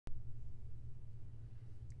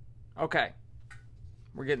Okay,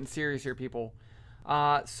 we're getting serious here, people.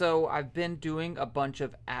 So I've been doing a bunch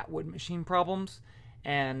of Atwood machine problems,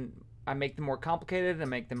 and I make them more complicated and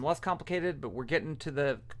make them less complicated, but we're getting to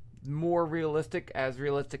the more realistic as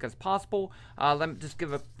possible. Let me just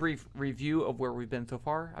give a brief review of where we've been so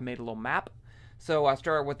far. I made a little map. So I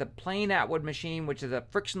started with a plain Atwood machine, which is a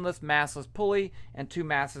frictionless, massless pulley and two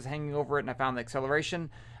masses hanging over it, and I found the acceleration.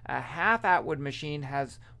 A half Atwood machine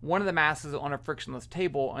has one of the masses on a frictionless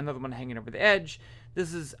table, another one hanging over the edge.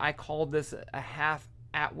 I called this a half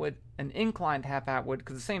Atwood, an inclined half Atwood,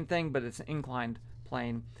 because the same thing, but it's an inclined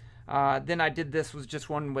plane. Then I did this was just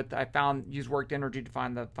one with used worked energy to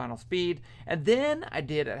find the final speed, and then I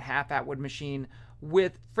did a half Atwood machine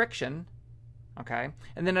with friction. Okay,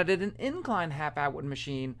 and then I did an inclined half Atwood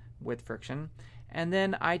machine with friction, and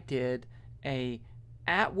then I did a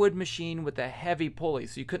Atwood machine with a heavy pulley,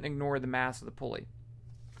 so you couldn't ignore the mass of the pulley.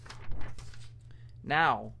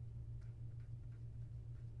 Now,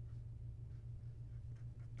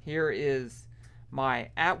 here is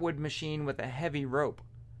my Atwood machine with a heavy rope.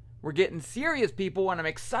 We're getting serious, people, and I'm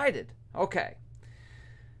excited. Okay,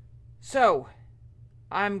 so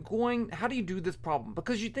how do you do this problem?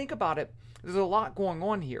 Because you think about it, there's a lot going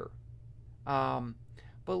on here. Then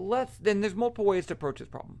there's multiple ways to approach this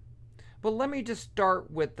problem. But let me just start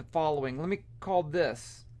with the following. Let me call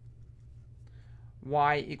this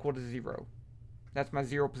y equal to 0. That's my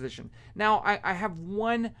 0 position. Now, I have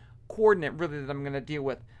one coordinate, really, that I'm going to deal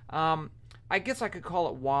with. I guess I could call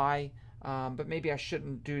it y, but maybe I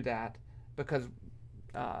shouldn't do that because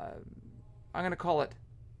I'm going to call it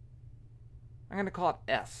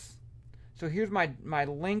s. So here's my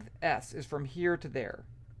length s is from here to there.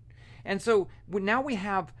 And so now we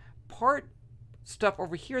have part stuff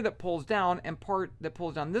over here that pulls down and part that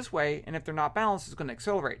pulls down this way, and if they're not balanced, it's going to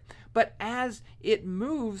accelerate. But as it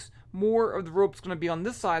moves, more of the rope's going to be on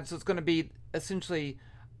this side, so it's going to be essentially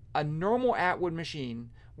a normal Atwood machine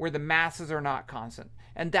where the masses are not constant.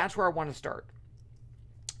 And that's where I want to start.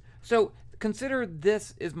 So consider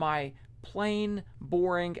this is my plain,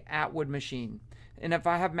 boring Atwood machine. And if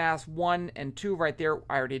I have mass 1 and 2 right there,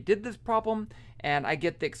 I already did this problem, and I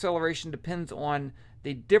get the acceleration depends on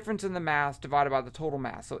the difference in the mass divided by the total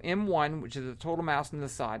mass. So m1, which is the total mass on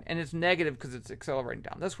this side, and it's negative because it's accelerating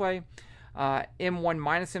down this way, m1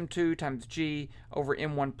 minus m2 times g over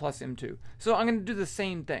m1 plus m2. So I'm going to do the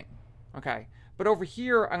same thing, okay? But over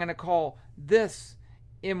here, I'm going to call this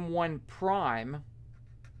m1 prime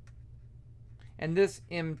and this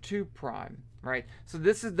m2 prime. Right? So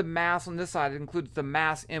this is the mass on this side. It includes the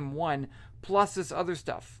mass m1 plus this other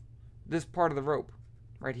stuff, this part of the rope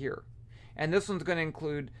right here. And this one's going to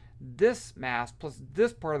include this mass plus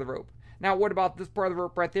this part of the rope. Now, what about this part of the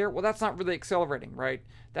rope right there? Well, that's not really accelerating, right?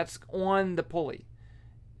 That's on the pulley.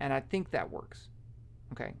 And I think that works.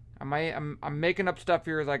 Okay. I'm making up stuff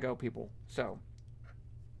here as I go, people. So,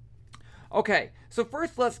 okay. So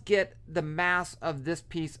first, let's get the mass of this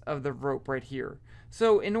piece of the rope right here.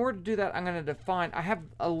 So in order to do that, I'm going to define, I have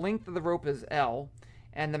a length of the rope is L,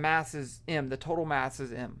 and the mass is M, the total mass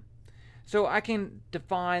is M. So I can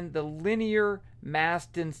define the linear mass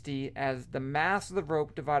density as the mass of the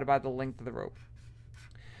rope divided by the length of the rope.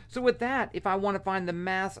 So with that, if I want to find the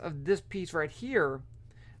mass of this piece right here,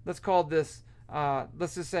 let's call this,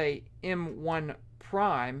 let's just say M1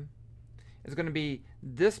 prime is going to be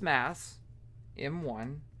this mass,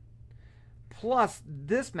 M1, plus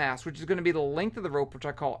this mass, which is going to be the length of the rope, which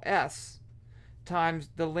I call S, times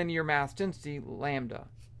the linear mass density, lambda.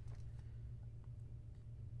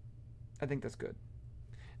 I think that's good.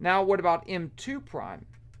 Now, what about M2 prime?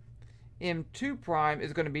 M2 prime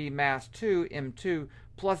is going to be mass 2, M2,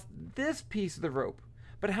 plus this piece of the rope.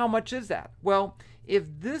 But how much is that? Well, if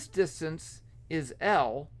this distance is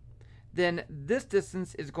L, then this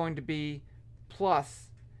distance is going to be plus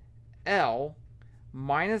L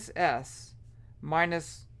minus S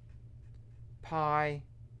minus pi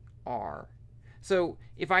r. So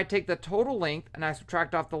if I take the total length and I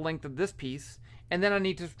subtract off the length of this piece, and then I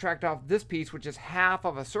need to subtract off this piece, which is half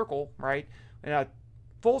of a circle, right? And a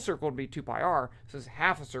full circle would be 2 pi r, so it's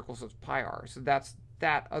half a circle, so it's pi r. So that's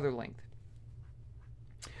that other length.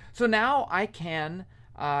 So now I can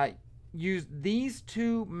use these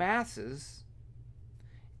two masses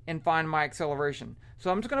and find my acceleration. So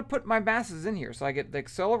I'm just going to put my masses in here. So I get the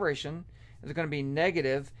acceleration is going to be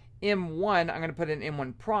negative m1. I'm going to put in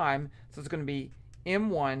m1 prime. So it's going to be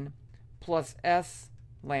m1 plus s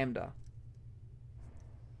lambda.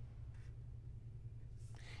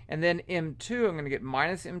 And then m2, I'm going to get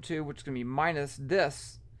minus m2, which is going to be minus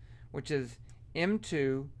this, which is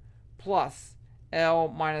m2 plus L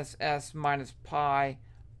minus S minus pi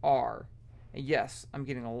R. And yes, I'm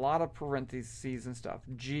getting a lot of parentheses and stuff.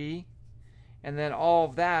 G, and then all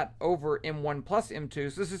of that over m1 plus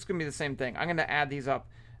m2. So this is going to be the same thing. I'm going to add these up.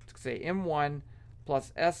 Let's say m1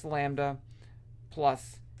 plus s lambda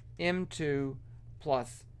plus m2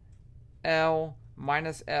 plus L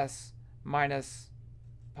minus S minus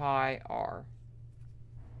pi r.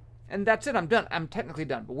 And that's it. I'm done. I'm technically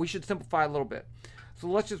done, but we should simplify a little bit. So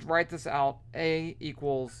let's just write this out. A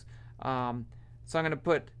equals, so I'm going to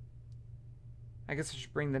put, I guess I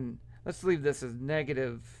should bring the, let's leave this as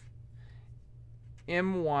negative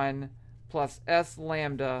m1 plus s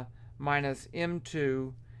lambda minus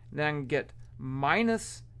m2. Then I can get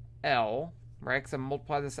minus L, right, because I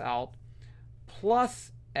multiply this out,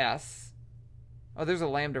 plus S. Oh, there's a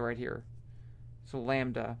lambda right here. So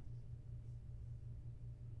lambda.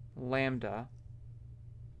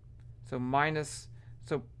 So minus,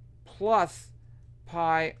 so plus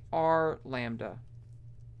pi r lambda.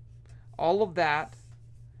 All of that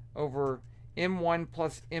over m1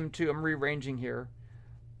 plus m2. I'm rearranging here.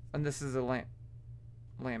 And this is a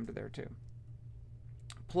lambda there too.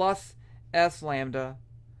 Plus s lambda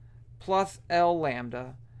plus L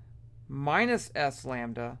lambda minus S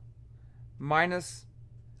lambda minus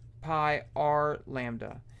pi r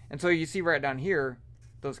lambda. And so you see right down here,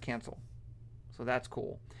 those cancel. So that's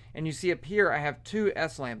cool. And you see up here, I have two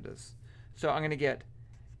S lambdas. So I'm going to get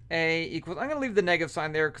A equals, I'm going to leave the negative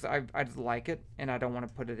sign there because I just like it and I don't want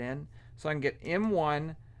to put it in. So I can get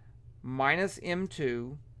M1 minus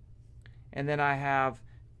M2. And then I have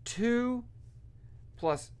 2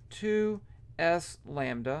 plus 2S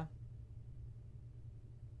lambda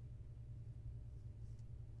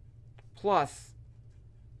plus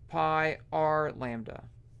pi r lambda,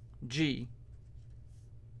 G,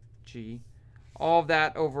 all of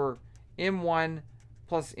that over m1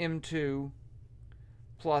 plus m2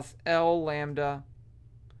 plus L lambda,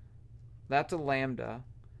 that's a lambda,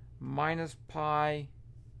 minus pi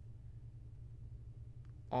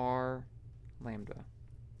r lambda.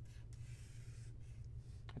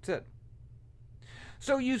 That's it.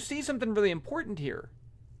 So you see something really important here.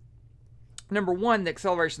 Number one, the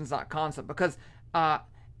acceleration is not constant because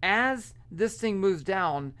as this thing moves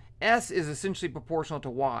down, S is essentially proportional to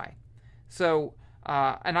Y. So,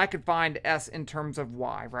 and I could find S in terms of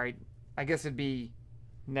Y, right? I guess it'd be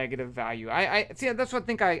negative value. I see, that's what I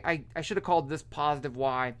think I should have called this positive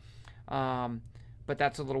Y. But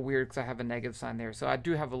that's a little weird because I have a negative sign there. So I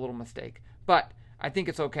do have a little mistake. But I think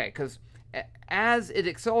it's okay because as it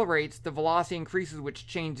accelerates, the velocity increases, which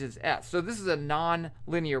changes S. So this is a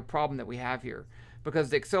non-linear problem that we have here because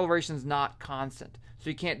the acceleration is not constant. So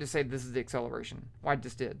you can't just say this is the acceleration. Well, I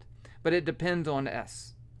just did. But it depends on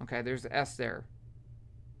S. Okay, there's the S there.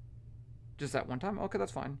 Just that one time? Okay,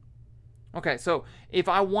 that's fine. Okay, so if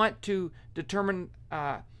I want to determine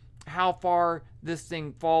how far this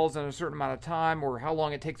thing falls in a certain amount of time or how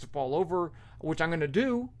long it takes to fall over, which I'm going to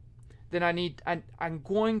do, then I'm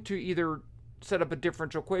going to either set up a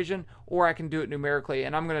differential equation or I can do it numerically,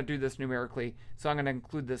 and I'm going to do this numerically, so I'm going to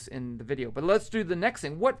include this in the video. But let's do the next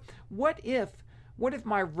thing. What if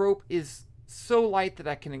my rope is so light that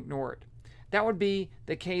I can ignore it? That would be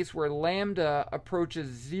the case where lambda approaches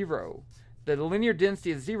 0. The linear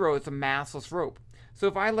density is 0. It's a massless rope. So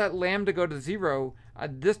if I let lambda go to 0,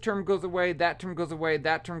 this term goes away, that term goes away,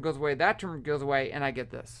 that term goes away, that term goes away, and I get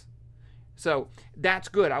this. So that's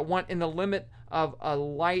good. I want, in the limit of a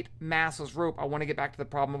light massless rope, I want to get back to the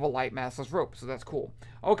problem of a light massless rope. So that's cool.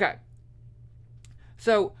 Okay.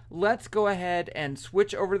 So let's go ahead and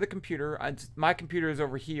switch over to the computer. My computer is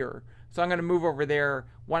over here. So I'm going to move over there.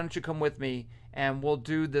 Why don't you come with me and we'll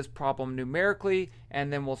do this problem numerically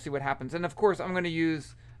and then we'll see what happens. And of course, I'm going to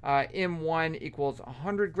use M1 equals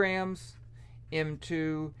 100 grams.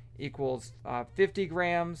 M2 equals 50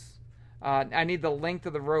 grams. I need the length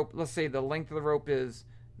of the rope. Let's say the length of the rope is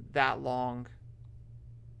that long.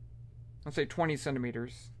 Let's say 20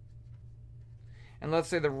 centimeters. And let's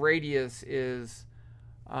say the radius is,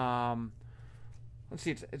 let's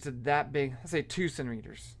see, it's that big. Let's say 2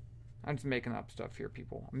 centimeters. I'm just making up stuff here,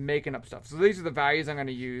 people. I'm making up stuff. So these are the values I'm going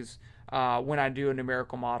to use when I do a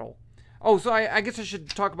numerical model. Oh, so I guess I should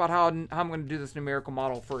talk about how I'm going to do this numerical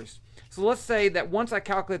model first. So let's say that once I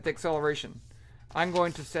calculate the acceleration, I'm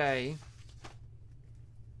going to say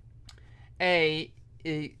A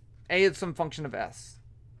is some function of S.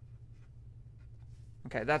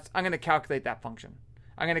 Okay, I'm going to calculate that function.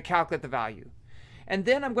 I'm going to calculate the value. And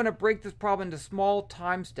then I'm going to break this problem into small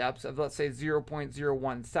time steps of, let's say,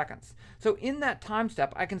 0.01 seconds. So in that time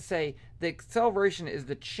step, I can say the acceleration is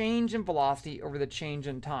the change in velocity over the change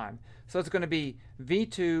in time. So it's going to be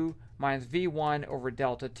v2 minus v1 over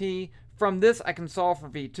delta t. From this, I can solve for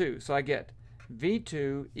v2. So I get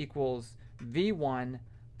v2 equals v1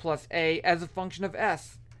 plus a as a function of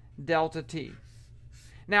s, delta t.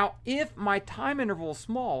 Now, if my time interval is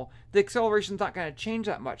small, the acceleration is not going to change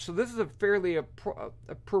that much. So this is a fairly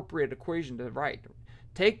appropriate equation to write.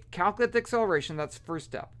 Calculate the acceleration, that's the first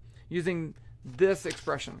step, using this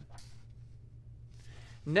expression.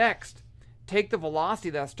 Next, take the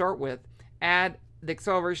velocity that I start with, add the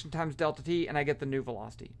acceleration times delta t, and I get the new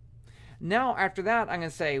velocity. Now, after that, I'm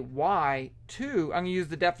going to say y2, I'm going to use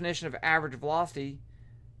the definition of average velocity,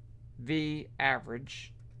 v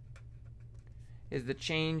average, is the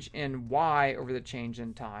change in y over the change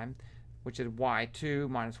in time, which is y2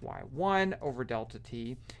 minus y1 over delta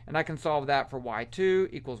t. And I can solve that for y2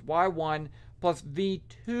 equals y1 plus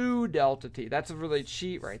v2 delta t. That's a really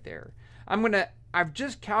cheat right there. I've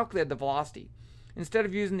just calculated the velocity. Instead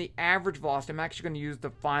of using the average velocity, I'm actually going to use the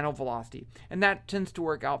final velocity. And that tends to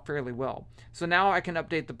work out fairly well. So now I can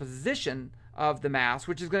update the position of the mass,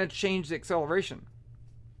 which is going to change the acceleration.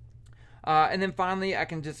 And then finally, I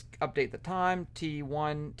can just update the time.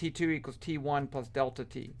 T2 equals T1 plus delta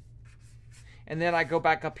T. And then I go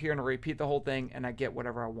back up here and repeat the whole thing, and I get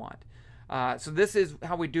whatever I want. So this is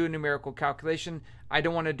how we do a numerical calculation. I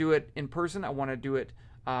don't want to do it in person. I want to do it,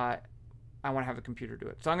 I want to have the computer do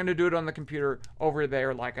it. So I'm going to do it on the computer over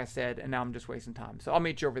there, like I said, and now I'm just wasting time. So I'll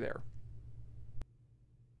meet you over there.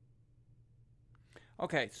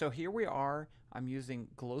 Okay, so here we are. I'm using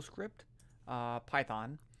GlowScript,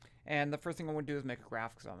 Python. And the first thing I want to do is make a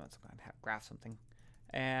graph, because I'm going to graph something.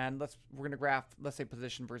 And we're going to graph, let's say,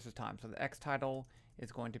 position versus time. So the x title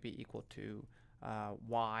is going to be equal to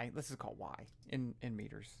y. This is called y in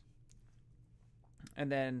meters.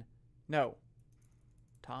 And then, no,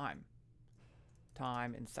 time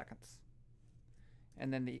in seconds.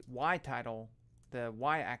 And then the y title, the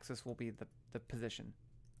y-axis will be the position.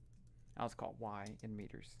 Now it's called y in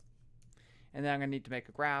meters. And then I'm going to need to make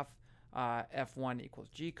a graph. F1 equals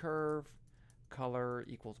G curve, color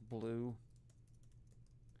equals blue.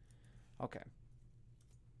 Okay.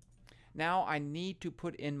 Now I need to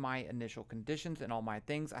put in my initial conditions and all my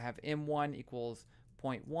things. I have M1 equals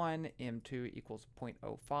 0.1, M2 equals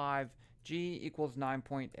 0.05, G equals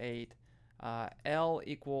 9.8, L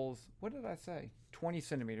equals, what did I say? 20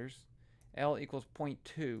 centimeters. L equals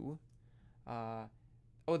 0.2.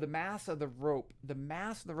 Oh, the mass of the rope. The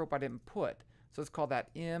mass of the rope I didn't put. So let's call that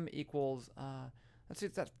M equals, let's see,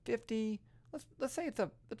 it's at 50. Let's say it's a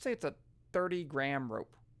 30-gram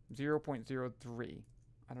rope, 0.03.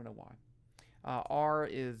 I don't know why. R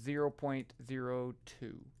is 0.02.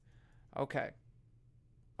 Okay.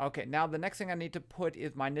 Okay, now the next thing I need to put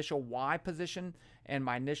is my initial Y position and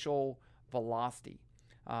my initial velocity.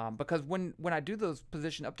 Because when I do those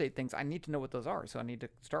position update things, I need to know what those are, so I need to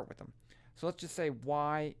start with them. So let's just say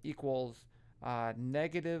Y equals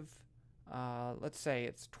negative, let's say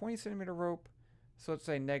it's 20 centimeter rope, so let's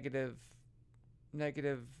say negative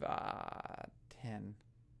 10,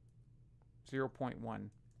 0.1,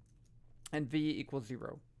 and V equals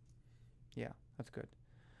 0. Yeah, that's good.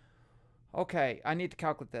 Okay, I need to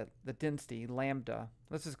calculate the density, lambda,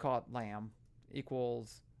 let's just call it lam,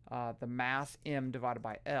 equals the mass M divided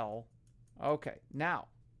by L. Okay, now,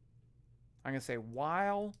 I'm going to say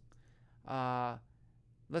while,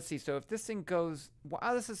 let's see, so if this thing goes,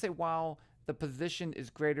 let's just say while the position is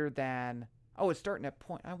greater than, oh, it's starting at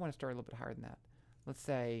point, I want to start a little bit higher than that. Let's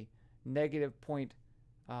say negative point,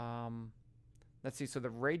 let's see, so the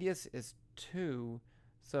radius is 2,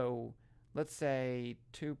 so let's say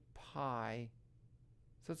 2 pi,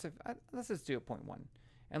 so let's just do a 0.1.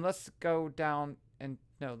 And let's go down and,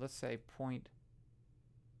 no, let's say 2.08.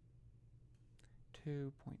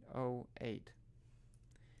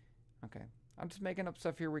 Okay, I'm just making up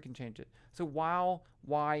stuff here, we can change it. So while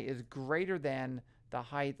y is greater than the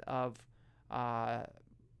height of,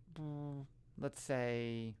 let's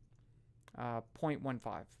say,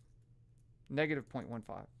 0.15, negative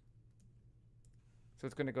 0.15. So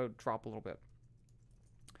it's going to go drop a little bit.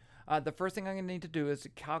 The first thing I'm going to need to do is to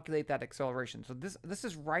calculate that acceleration. So this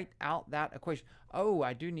is write out that equation. Oh,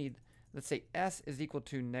 I do need, let's say s is equal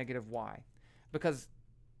to negative y, because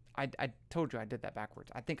I told you I did that backwards.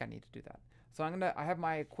 I think I need to do that. So I have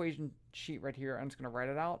my equation sheet right here. I'm just going to write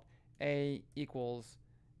it out. A equals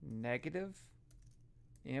negative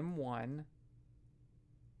m1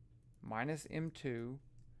 minus m2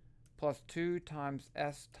 plus 2 times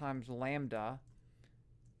s times lambda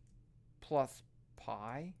plus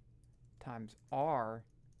pi times r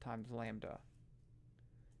times lambda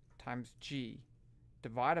times g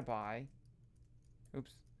divided by,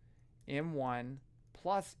 m1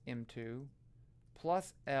 plus m2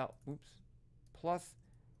 plus l, plus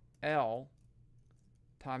l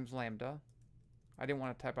times lambda I didn't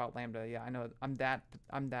want to type out lambda. Yeah, I know. I'm that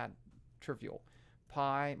trivial.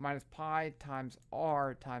 Pi minus pi times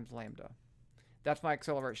r times lambda. That's my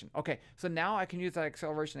acceleration. Okay, so now I can use that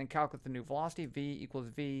acceleration and calculate the new velocity. V equals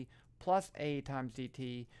v plus a times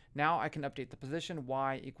dt. Now I can update the position.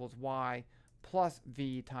 Y equals y plus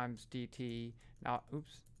v times dt. Now,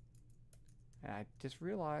 oops. And I just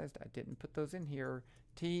realized I didn't put those in here.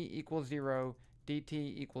 T equals 0. dt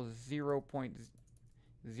equals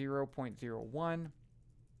 0.01.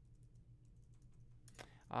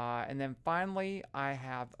 And then finally, I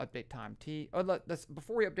have update time t. Oh,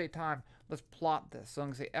 before we update time, let's plot this. So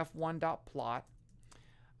I'm going to say f1.plot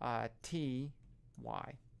t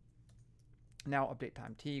y. Now update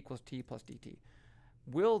time t equals t plus dt.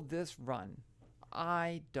 Will this run?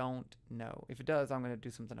 I don't know. If it does, I'm going to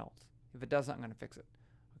do something else. If it doesn't, I'm going to fix it.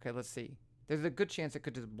 Okay, let's see. There's a good chance it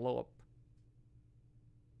could just blow up.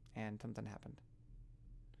 And something happened.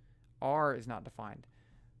 R is not defined.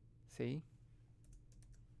 See?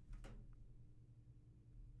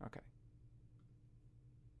 Okay.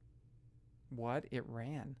 What? It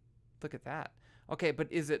ran. Look at that. Okay,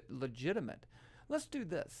 but is it legitimate? Let's do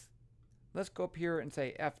this. Let's go up here and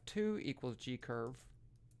say F2 equals G curve.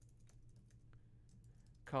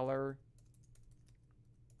 Color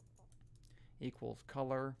equals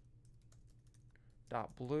color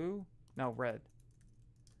dot blue. No, red.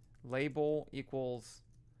 Label equals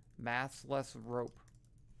massless rope.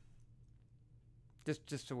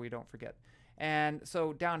 Just so we don't forget. And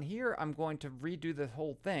so down here, I'm going to redo the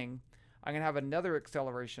whole thing. I'm going to have another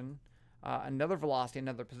acceleration, another velocity,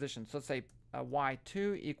 another position. So let's say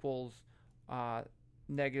y2 equals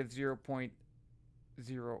negative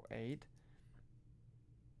 0.08.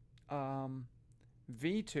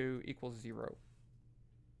 V2 equals 0.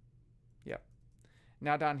 Yep.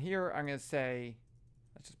 Now down here, I'm going to say,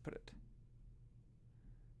 let's just put it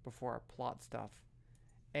before I plot stuff.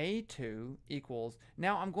 A2 equals,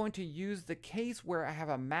 now I'm going to use the case where I have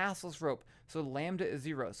a massless rope, so lambda is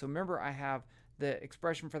 0. So remember, I have the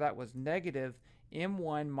expression for that was negative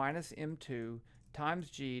m1 minus m2 times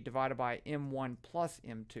g divided by m1 plus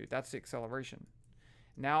m2. That's the acceleration.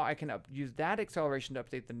 Now I can use that acceleration to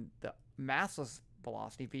update the massless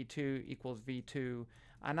velocity. V2 equals v2,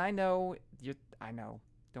 and I know,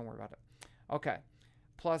 don't worry about it. Okay.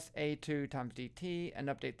 Plus a2 times dt, and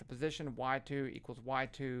update the position. Y2 equals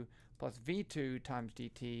y2 plus v2 times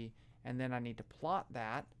dt, and then I need to plot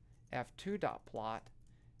that. F2 dot plot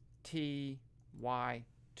t y2.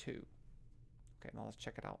 Okay, now let's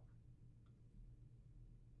check it out.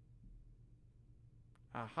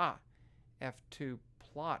 Aha, F2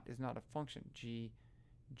 plot is not a function. G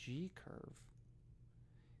curve.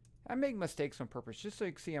 I make mistakes on purpose just so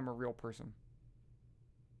you can see I'm a real person.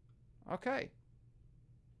 Okay.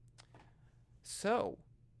 So,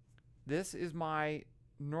 this is my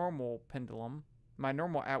normal pendulum, my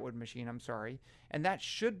normal Atwood machine, I'm sorry, and that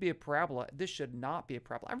should be a parabola. This should not be a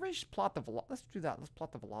parabola. I really should plot the velocity. Let's do that. Let's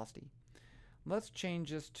plot the velocity. Let's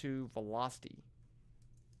change this to velocity.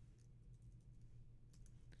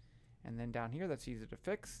 And then down here, that's easy to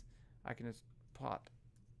fix. I can just plot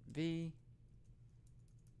V,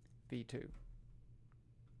 V2.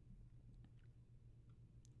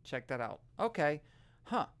 Check that out. Okay.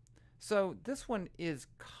 Huh. So this one is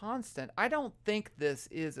constant. I don't think this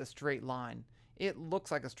is a straight line. It looks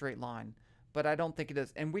like a straight line, but I don't think it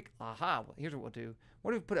is. And well, here's what we'll do.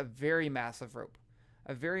 What if we put a very massive rope?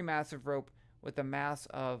 A very massive rope with a mass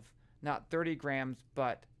of not 30 grams,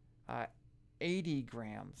 but 80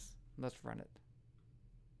 grams. Let's run it.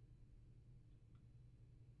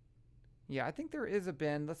 Yeah, I think there is a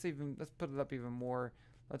bend. Let's put it up even more.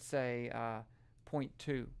 Let's say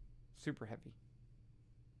 0.2, super heavy.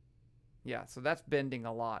 Yeah, so that's bending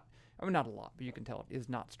a lot. I mean, not a lot, but you can tell it is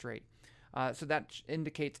not straight. So that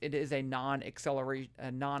indicates it is a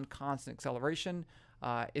non-constant acceleration.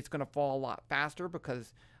 It's going to fall a lot faster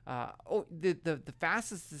because the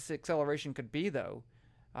fastest this acceleration could be, though,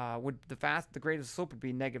 the greatest slope would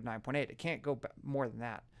be negative 9.8. It can't go more than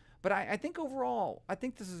that. But I think overall, I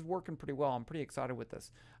think this is working pretty well. I'm pretty excited with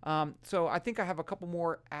this. So I think I have a couple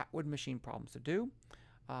more Atwood machine problems to do.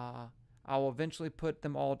 I will eventually put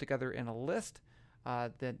them all together in a list.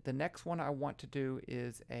 The next one I want to do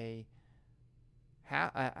is a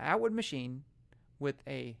Atwood machine with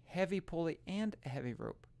a heavy pulley and a heavy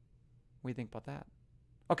rope. What do you think about that?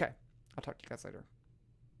 Okay, I'll talk to you guys later.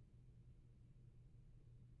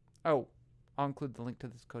 Oh, I'll include the link to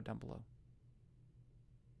this code down below.